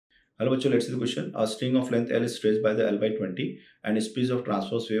Hello बच्चों, let's see the question. A string of length L is stretched by the L by 20 and speed of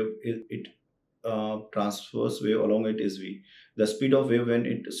transverse wave transverse wave along it is V. The speed of wave when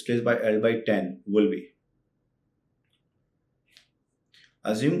it stretched by L by 10 will be.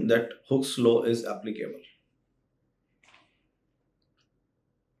 Assume that Hooke's law is applicable.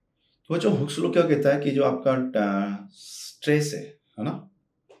 तो बच्चों, Hooke's law क्या कहता है कि जो आपका stress है ना,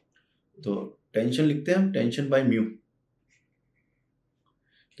 तो टेंशन लिखते हैं हम टेंशन बाय म्यू.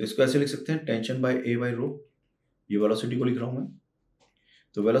 तो इसको ऐसे लिख सकते हैं टेंशन बाय ए बाय रो. ये वेलोसिटी को लिख रहा हूं मैं.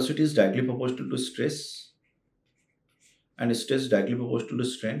 तो velocity is directly proportional to stress and stress directly proportional to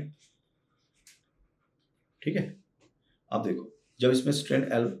strain. ठीक है. अब देखो, जब इसमें स्ट्रेन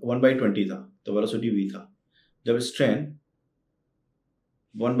L 1/20 था तो वेलोसिटी V था. जब स्ट्रेन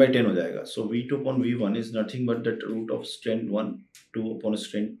 1/10 हो जाएगा, सो V2 upon V1 is nothing but the root of strain 1 2 upon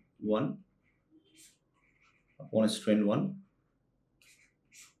strain 1 upon strain 1.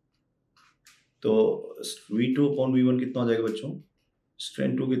 तो V2 upon V1 कितना हो जाएगा बच्चों?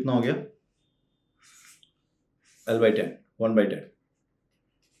 स्ट्रेन 2 कितना हो गया? L/10 1/10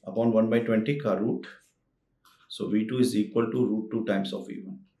 upon 1/20 का root. So V2 is equal to root 2 times of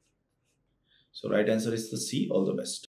V1. So right answer is the C. All the best.